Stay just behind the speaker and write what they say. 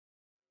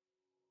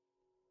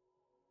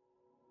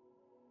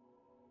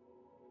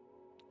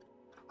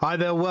Hi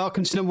there,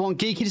 welcome to number one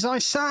Geek. It is I,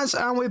 Saz,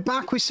 and we're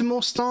back with some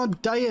more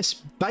Stardeus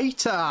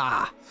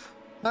Beta.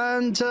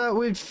 And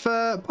we've,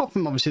 apart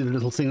from obviously the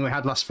little thing we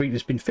had last week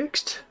that's been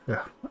fixed,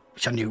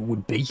 which I knew it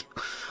would be,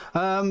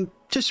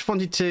 just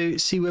wanted to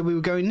see where we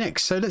were going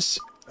next. So let's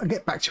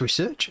get back to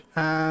research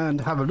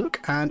and have a look.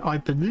 And I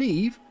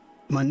believe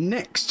my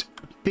next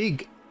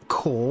big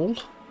call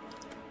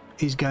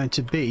is going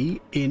to be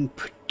in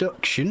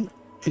production.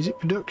 Is it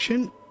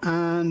production?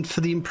 And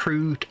for the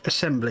improved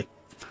assembly.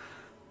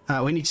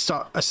 We need to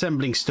start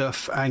assembling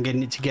stuff and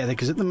getting it together,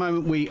 because at the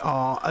moment we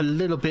are a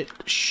little bit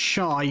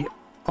shy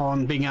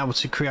on being able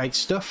to create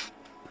stuff.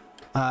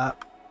 But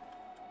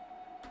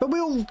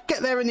we'll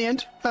get there in the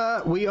end.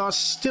 We are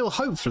still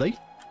hopefully...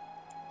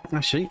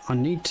 Actually, I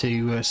need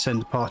to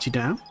send the party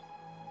down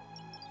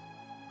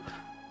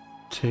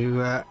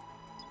to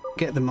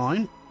get the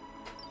mine.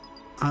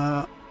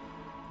 I'm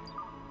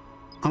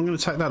going to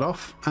take that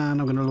off,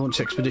 and I'm going to launch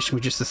the expedition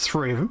with just the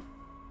 3 of them.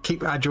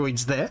 Keep our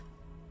droids there.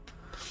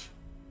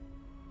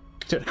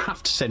 You don't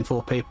have to send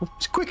 4 people.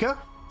 It's quicker,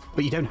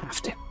 but you don't have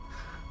to.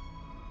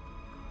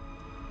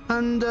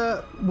 And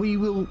we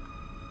will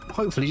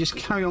hopefully just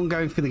carry on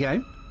going through the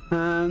game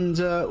and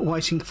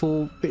waiting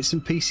for bits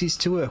and pieces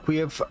to work. We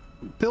have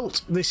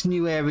built this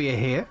new area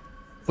here,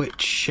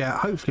 which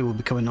hopefully will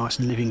become a nice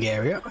living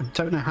area. I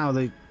don't know how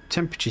the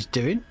temperature's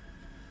doing.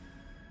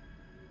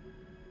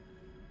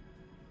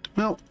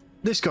 Well,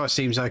 this guy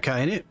seems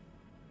okay in it.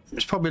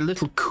 It's probably a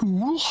little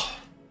cool.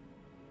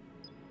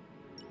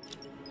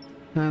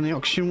 And the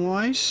oxygen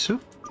wise,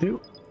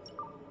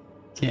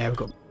 yeah, we've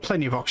got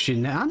plenty of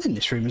oxygen there, and in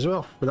this room as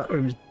well. But that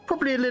room is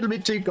probably a little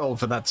bit too cold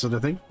for that sort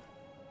of thing.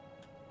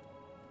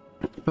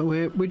 But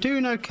we're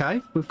doing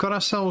okay. We've got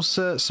ourselves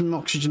some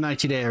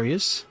oxygenated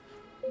areas.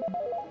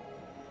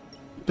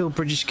 Build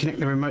bridges to connect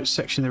the remote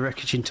section of the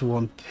wreckage into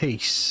one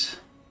piece.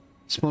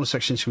 Smaller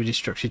sections will be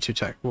destructed to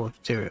attack raw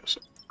materials.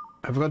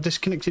 Have we got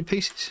disconnected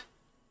pieces?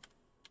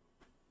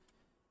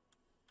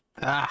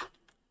 Ah,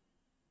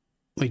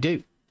 we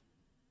do.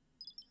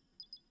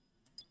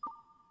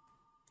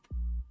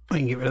 We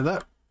can get rid of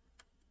that.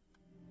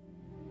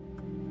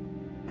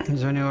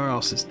 Is there anywhere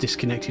else that's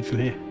disconnected from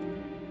here?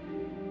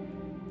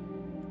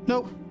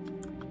 Nope.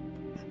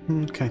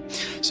 Okay.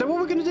 So what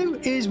we're going to do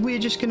is we're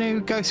just going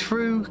to go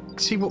through,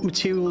 see what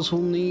materials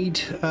we'll need.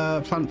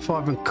 Plant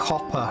fibre and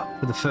copper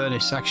for the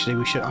furnace. Actually,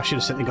 I should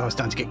have sent the guys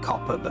down to get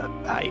copper, but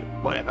hey,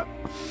 whatever.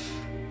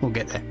 We'll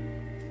get there.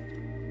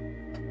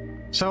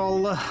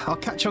 So I'll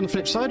catch you on the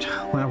flip side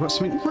when I've got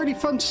something really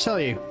fun to tell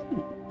you.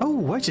 Oh,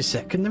 wait a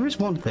second. There is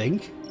one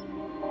thing.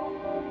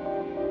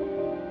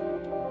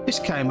 This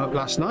came up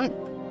last night.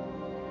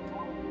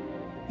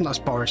 And that's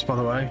Boris, by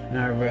the way,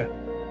 our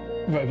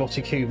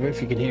robotic Hoover,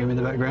 if you can hear him in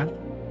the background.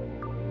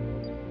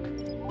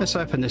 Let's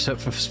open this up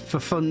for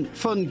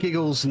fun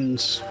giggles and...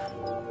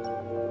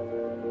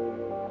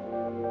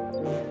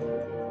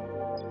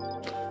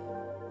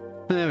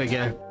 There we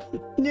go.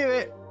 Knew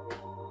it!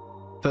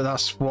 But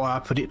that's why I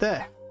put it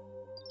there.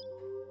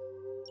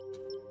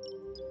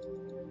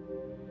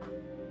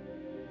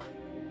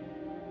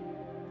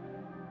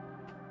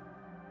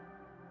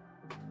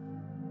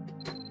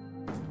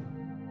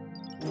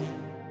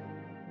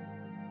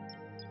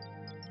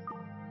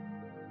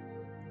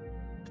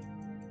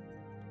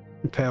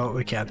 Repair what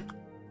we can.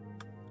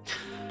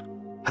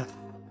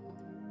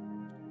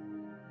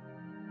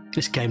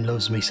 This game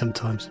loves me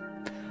sometimes.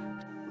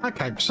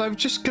 Okay, so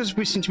just because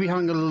we seem to be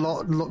having a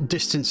lot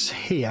distance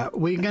here,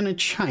 we're going to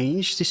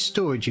change this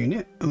storage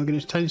unit, and we're going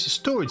to change the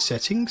storage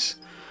settings.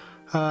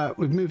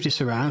 We've moved this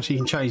around, so you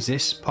can change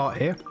this part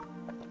here.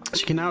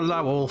 So you can now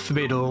allow all,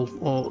 forbid all,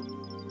 or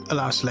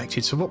allow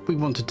selected. So what we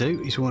want to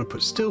do is we want to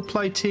put steel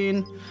plate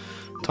in,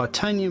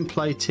 titanium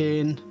plate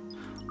in,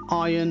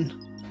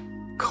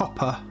 iron,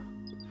 copper.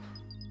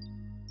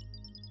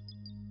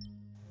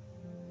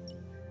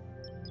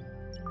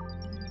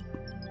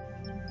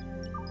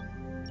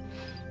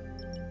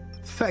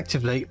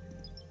 Effectively,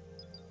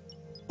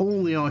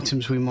 all the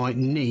items we might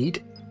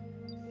need.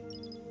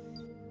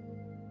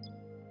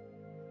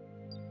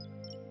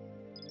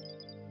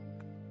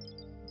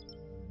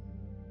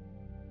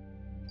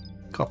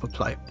 Copper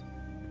plate.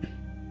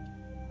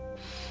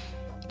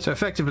 So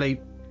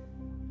effectively,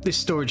 this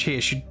storage here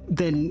should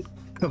then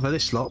cover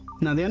this lot.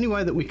 Now, the only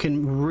way that we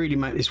can really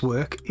make this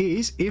work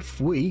is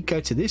if we go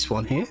to this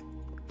one here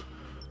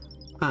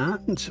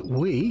and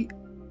we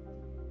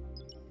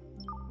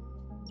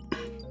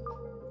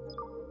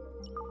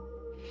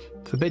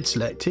forbid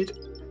selected,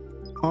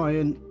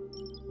 iron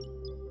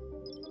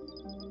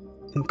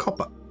and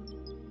copper.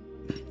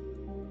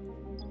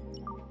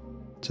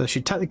 So I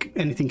should take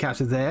anything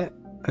out of there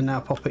and now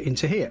pop it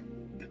into here.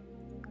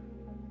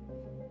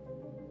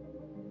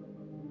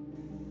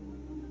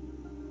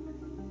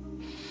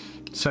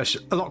 So it's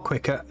a lot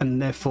quicker,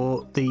 and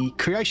therefore the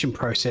creation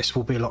process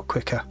will be a lot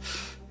quicker.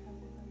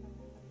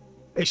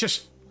 It's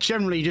just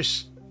generally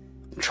just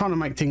trying to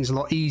make things a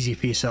lot easier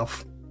for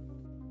yourself.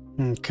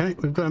 Okay,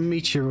 we've got a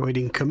meteoroid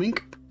incoming.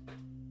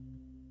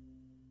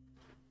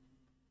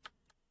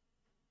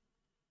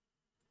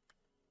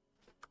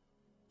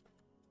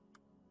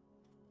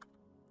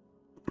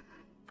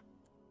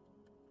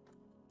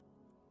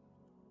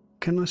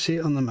 Can I see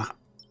it on the map?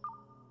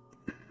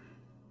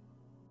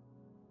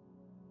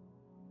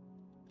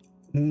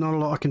 Not a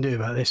lot I can do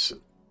about this.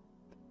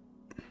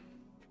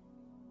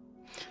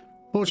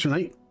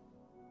 Fortunately,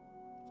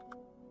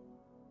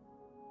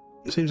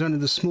 it seems only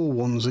the small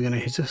ones are going to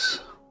hit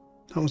us.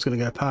 That one's going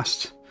to go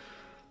past.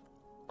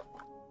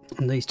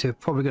 And these two are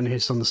probably going to hit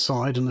us on the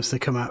side unless they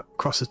come out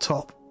across the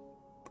top.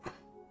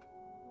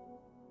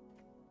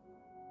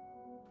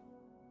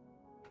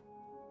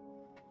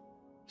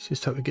 Let's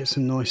just hope we get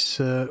some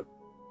nice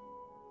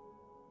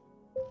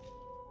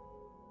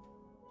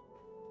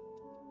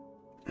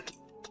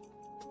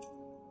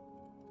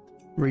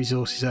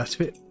resources out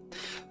of it.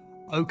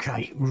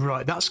 Okay,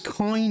 right, that's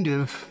kind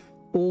of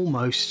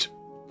almost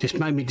just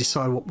made me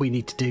decide what we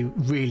need to do,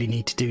 really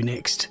need to do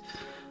next.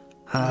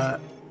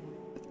 I'm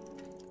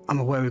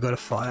aware we've got a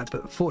fire,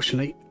 but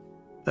fortunately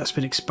that's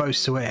been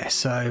exposed to air,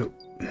 so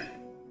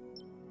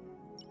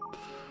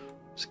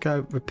let's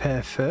go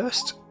repair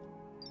first.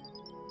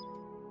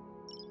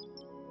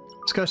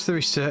 Let's go to the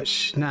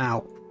research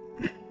now.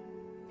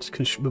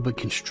 Will be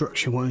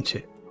construction, won't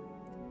it?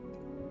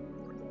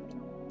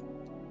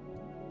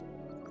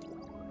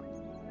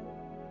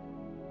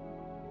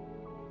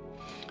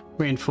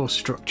 Reinforced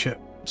structure.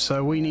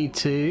 So we need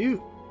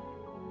to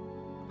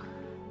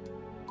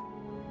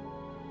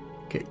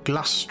get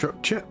glass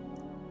structure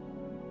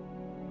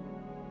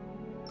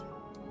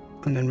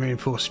and then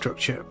reinforced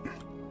structure.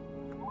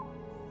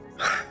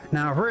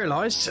 Now I've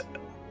realised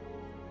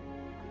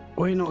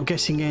we're not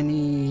getting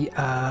any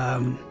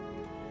oh,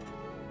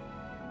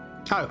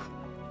 I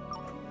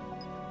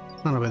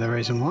don't know the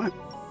reason why.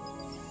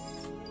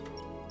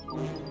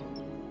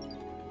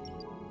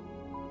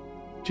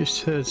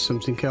 Just heard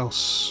something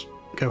else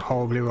go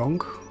horribly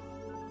wrong.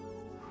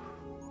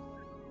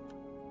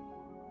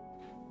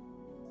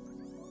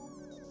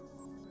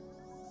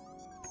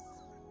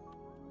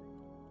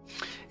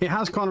 It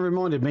has kind of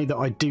reminded me that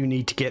I do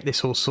need to get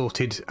this all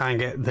sorted and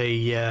get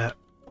the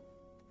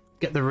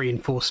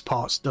reinforced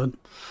parts done,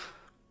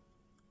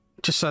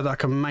 just so that I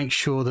can make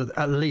sure that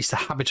at least the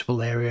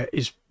habitable area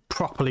is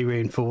properly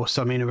reinforced.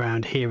 I mean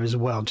around here as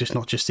well, just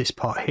not just this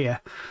part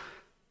here.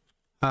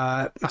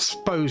 I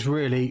suppose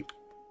really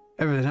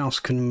everything else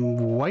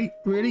can wait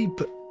really,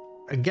 but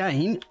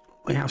again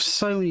we have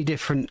so many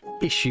different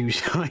issues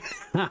going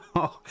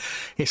now.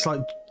 It's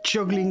like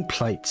juggling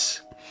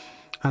plates.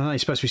 I know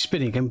it's supposed to be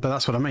spinning again, but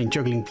that's what I mean,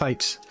 juggling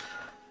plates.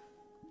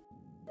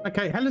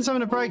 Okay, Helen's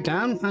having a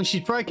breakdown and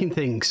she's breaking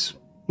things,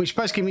 which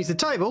basically means the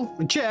table,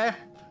 the chair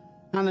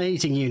and the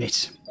heating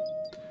unit,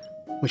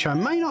 which I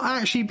may not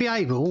actually be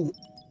able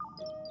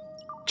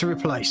to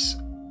replace.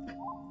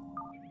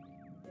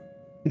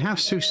 And how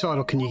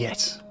suicidal can you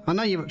get? I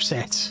know you're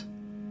upset,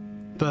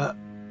 but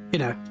you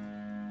know,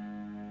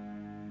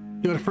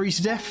 you want to freeze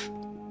to death?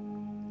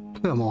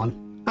 Come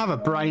on, have a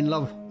brain,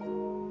 love.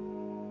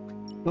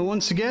 Well,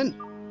 once again,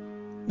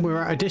 we're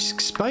out of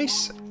disk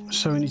space,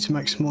 so we need to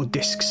make some more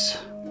disks.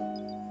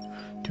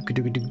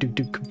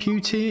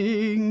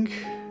 Computing.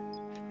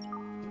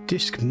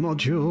 Disk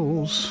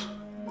modules.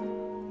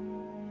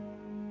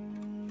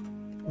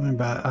 I'm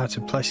about out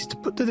of places to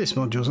put the disk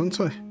modules,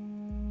 aren't I?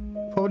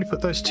 Probably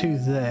put those two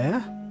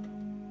there.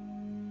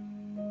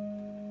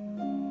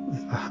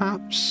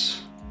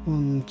 Perhaps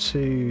 1,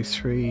 2,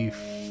 3,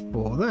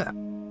 4 there.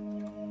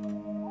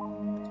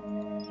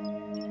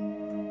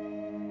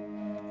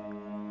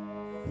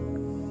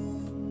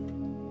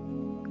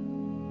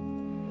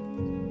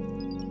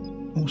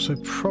 Also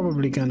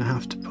probably going to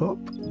have to put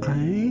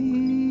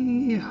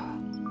a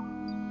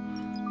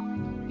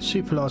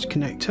super large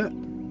connector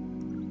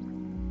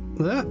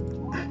there.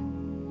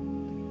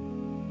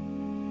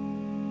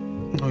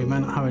 Oh, we may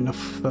not have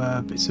enough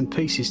bits and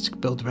pieces to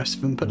build the rest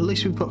of them, but at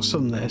least we've got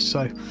some there,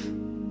 so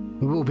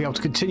we will be able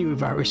to continue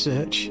with our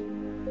research.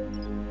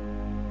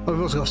 Well,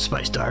 we've also got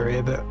space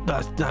diarrhea, but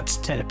that's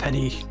 10 a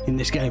penny in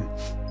this game.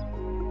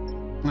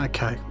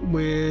 Okay,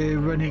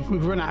 we've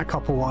run out of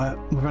copper wire,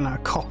 we've run out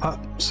of copper,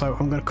 so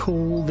I'm going to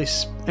call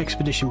this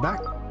expedition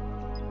back.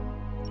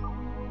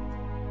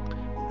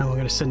 And we're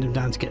going to send them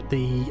down to get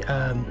the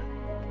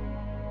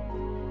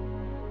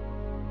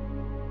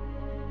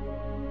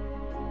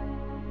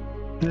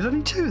there's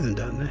only 2 of them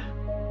down there.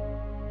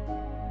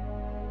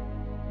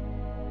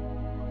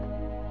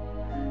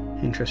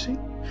 Interesting.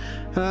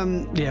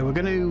 Yeah, we're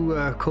going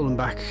to call them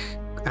back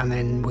and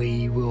then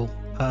we will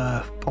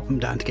pop them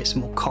down to get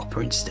some more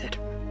copper instead.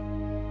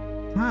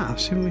 Ah,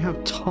 so we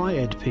have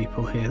tired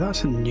people here.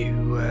 That's a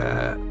new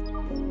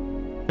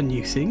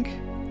thing.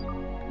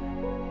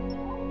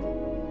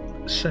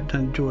 Send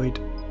Android.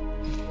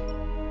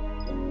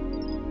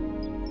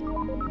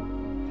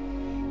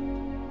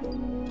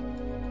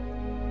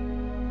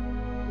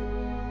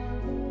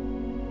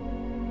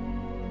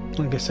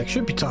 I guess they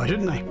should be tired,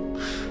 shouldn't they?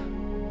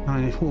 I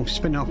mean, if we're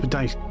spending half a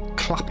day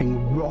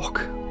clapping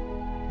rock,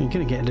 you're going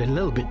to get a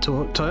little bit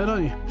tired,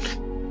 aren't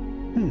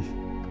you?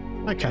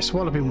 Okay, so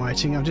while I've been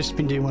waiting, I've just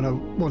been doing what I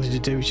wanted to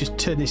do, is just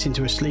turn this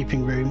into a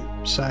sleeping room,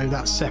 so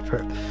that's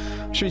separate.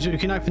 Which means we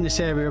can open this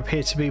area up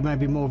here to be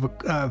maybe more of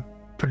a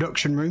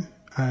production room,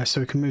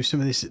 so we can move some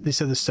of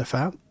this other stuff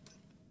out,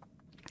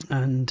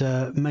 and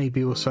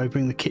maybe also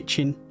bring the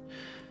kitchen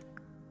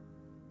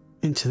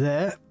into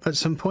there at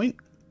some point.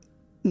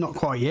 Not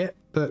quite yet,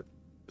 but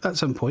at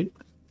some point.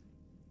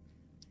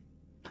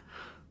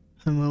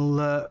 And we'll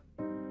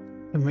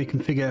and we can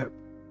figure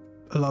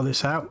a lot of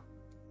this out.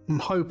 I'm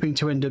hoping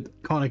to end up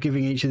kind of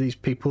giving each of these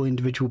people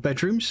individual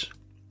bedrooms,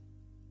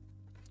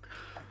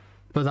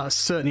 but that's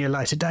certainly a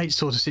later date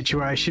sort of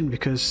situation,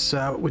 because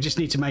we just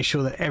need to make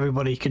sure that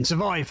everybody can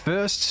survive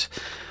first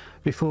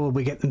before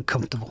we get them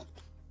comfortable.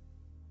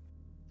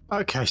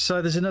 Okay,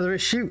 so there's another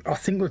issue. I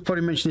think we've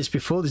probably mentioned this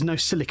before. There's no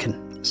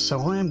silicon, so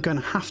I am going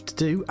to have to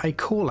do a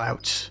call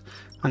out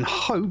and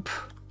hope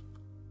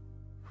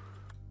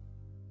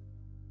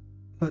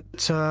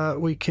that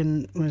we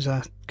can... Where's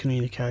our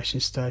communication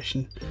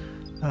station?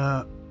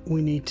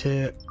 We need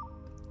to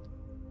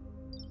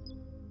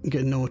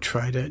get an ore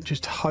trader.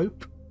 Just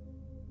hope.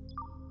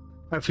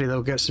 Hopefully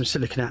they'll get some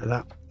silicon out of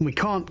that. We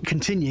can't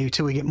continue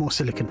till we get more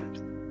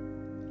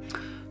silicon.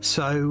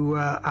 So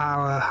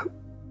our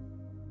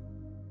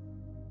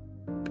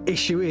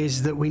issue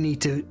is that we need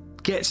to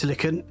get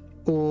silicon,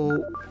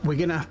 or we're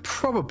gonna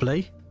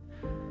probably...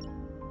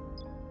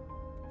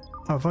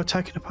 Oh, have I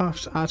taken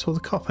out all the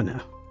copper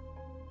now?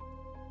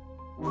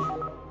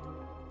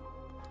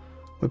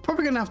 We're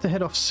probably going to have to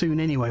head off soon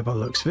anyway, by the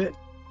looks of it.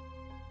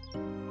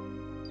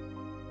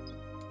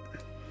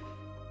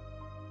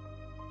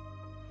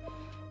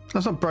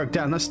 That's not broke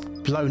down, that's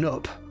blown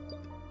up.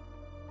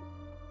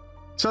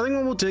 So I think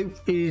what we'll do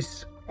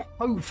is,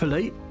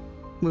 hopefully,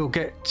 we'll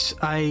get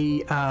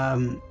a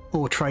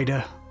ore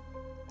trader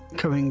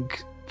coming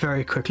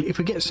very quickly. If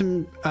we get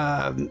some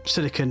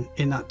silicon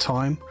in that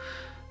time,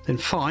 then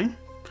fine.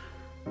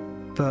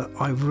 But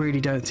I really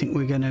don't think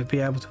we're going to be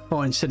able to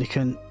find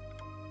silicon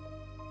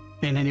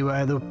in any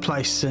other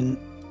place than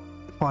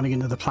finding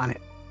another planet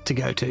to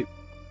go to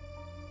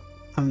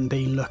and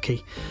being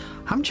lucky.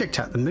 I haven't checked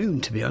out the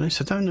moon, to be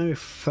honest. I don't know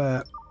if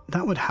that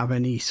would have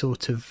any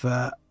sort of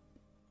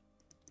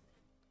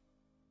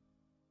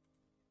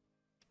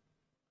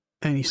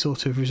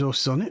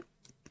resources on it.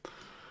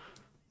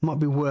 Might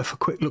be worth a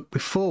quick look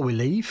before we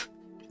leave.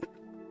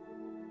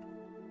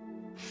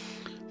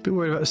 A bit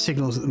worried about the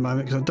signals at the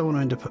moment because I don't want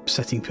to end up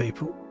upsetting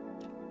people.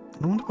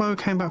 I wonder why we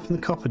came back from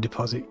the copper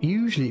deposit.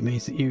 Usually it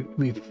means that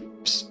we've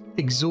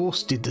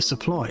exhausted the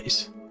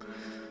supplies.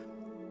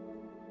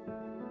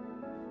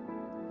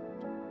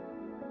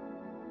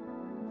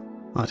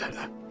 I don't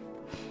know.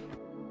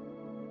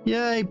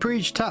 Yay,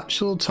 breach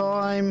capsule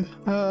time.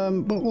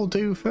 What we'll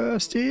do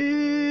first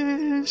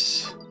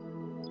is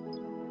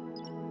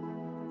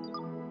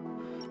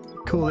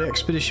call the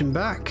expedition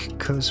back,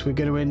 because we're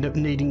going to end up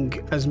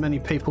needing as many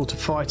people to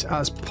fight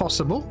as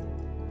possible.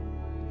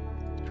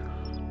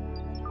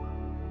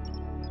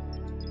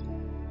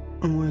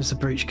 And where's the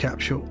breach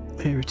capsule?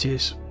 Here it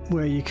is.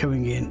 Where are you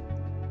coming in?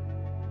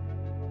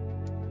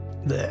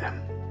 There.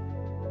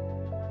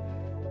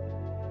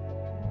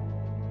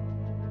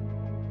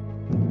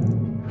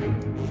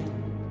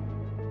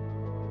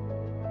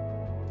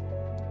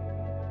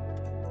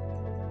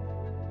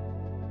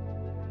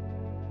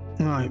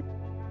 Right.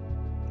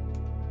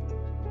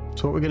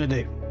 So what we're going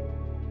to do?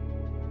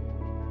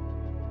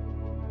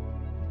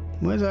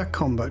 Where's our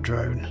combat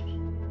drone?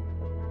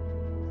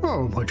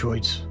 Oh, my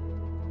droids.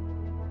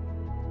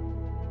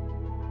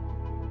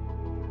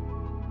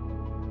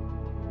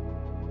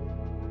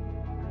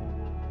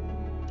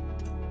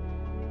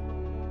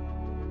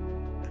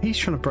 He's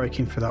trying to break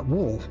in for that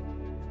wall.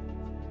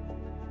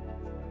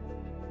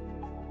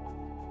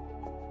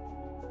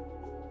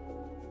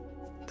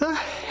 The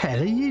hell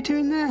are you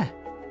doing there?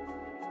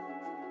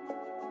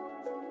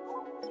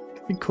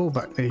 Can we call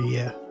back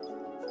the...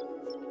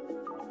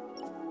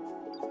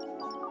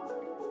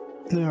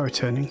 They are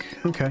returning.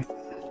 Okay.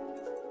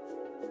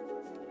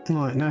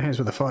 Right, now here's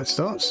where the fight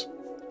starts.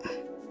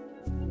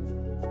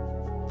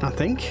 I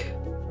think.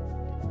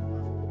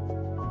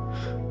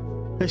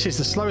 This is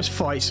the slowest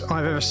fight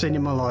I've ever seen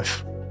in my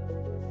life.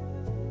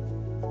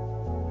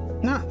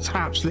 That's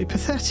absolutely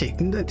pathetic.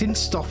 That didn't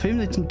stop him.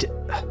 They didn't...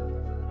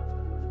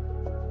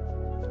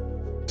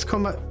 Let's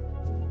combat.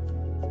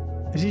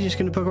 Is he just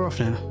going to bugger off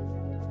now?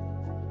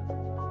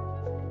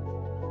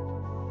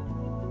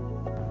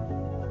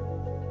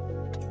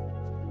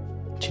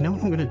 Do you know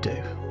what I'm going to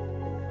do?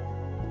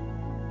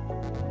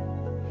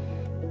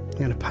 I'm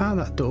going to power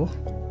that door.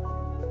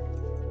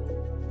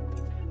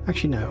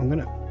 Actually, no, I'm going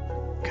to...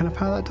 Can I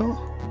power that door?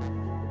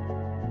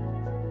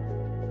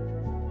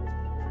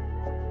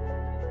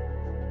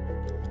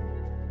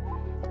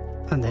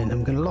 And then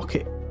I'm going to lock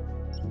it.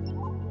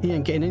 He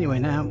ain't getting anywhere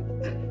now.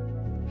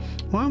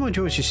 Why are my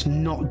droids just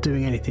not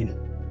doing anything?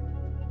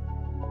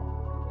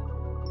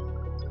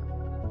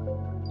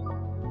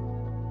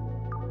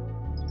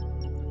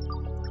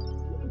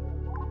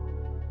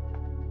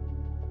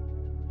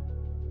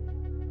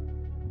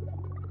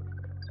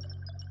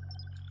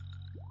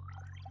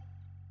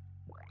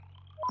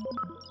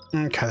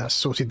 Okay, that's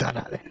sorted that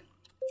out then.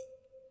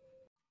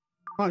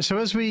 Right, so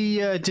as we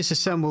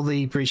disassemble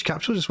the breach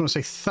capsule, just want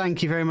to say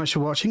thank you very much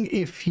for watching.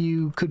 If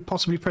you could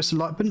possibly press the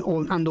like button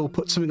or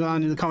put something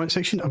down in the comment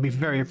section, I'd be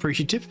very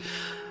appreciative.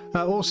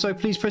 Also,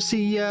 please press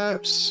the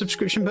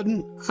subscription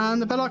button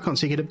and the bell icon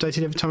so you get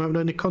updated every time I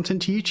upload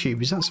content to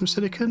YouTube. Is that some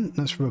silicone?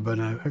 That's rubber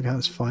now. Okay,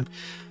 that's fine.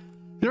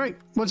 Anyway,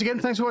 once again,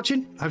 thanks for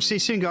watching. I'll see you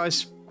soon,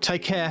 guys.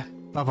 Take care.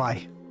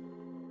 Bye-bye.